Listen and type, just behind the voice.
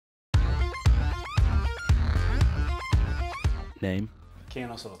Name.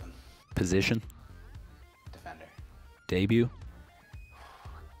 Cian O'Sullivan. Position. Defender. Debut.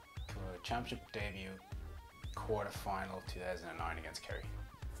 Championship debut, quarter-final 2009 against Kerry.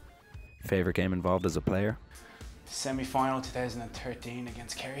 Favourite game involved as a player. Semi-final 2013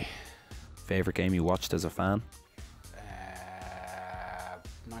 against Kerry. Favourite game you watched as a fan.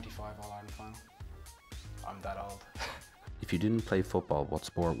 95 All-Ireland final. I'm that old. If you didn't play football, what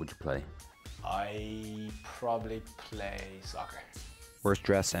sport would you play? I probably play soccer. Worst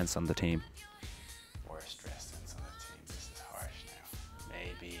dress sense on the team. Worst dress sense on the team. This is harsh now.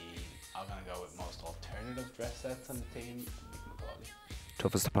 Maybe I'm gonna go with most alternative dress sets on the team.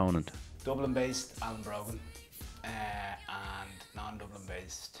 Toughest opponent. Dublin-based Alan Brogan, and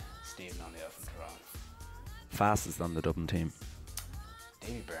non-Dublin-based Stephen O'Neill from Toronto. Fastest on the Dublin team.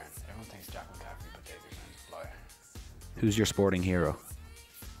 Davy Byrne. Everyone thinks Jack McCaffrey, but Davy Byrne's a flyer. Who's your sporting hero?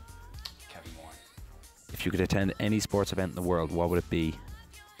 Kevin Moore. If you could attend any sports event in the world, what would it be?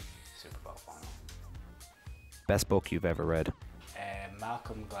 Super Bowl final. Best book you've ever read?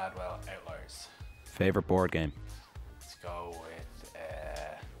 Malcolm Gladwell, Outliers. Favourite board game? Let's go with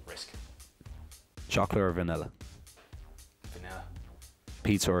Risk. Chocolate or vanilla? Vanilla.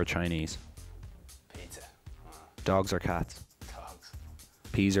 Pizza or Chinese? Pizza. Dogs or cats? Dogs.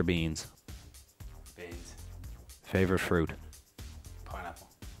 Peas or beans? Beans. Favourite fruit? Pineapple.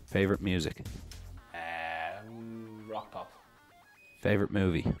 Favourite music? Rock pop. Favourite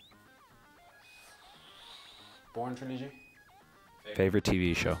movie? Bourne trilogy. Favourite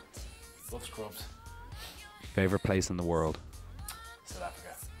TV show? Love Scrubs. Favourite place in the world? South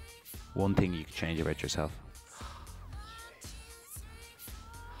Africa. One thing you could change about yourself?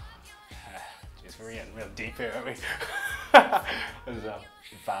 Jeez, we're getting real deep here, aren't we? This is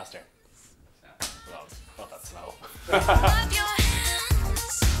faster. Well, not that slow.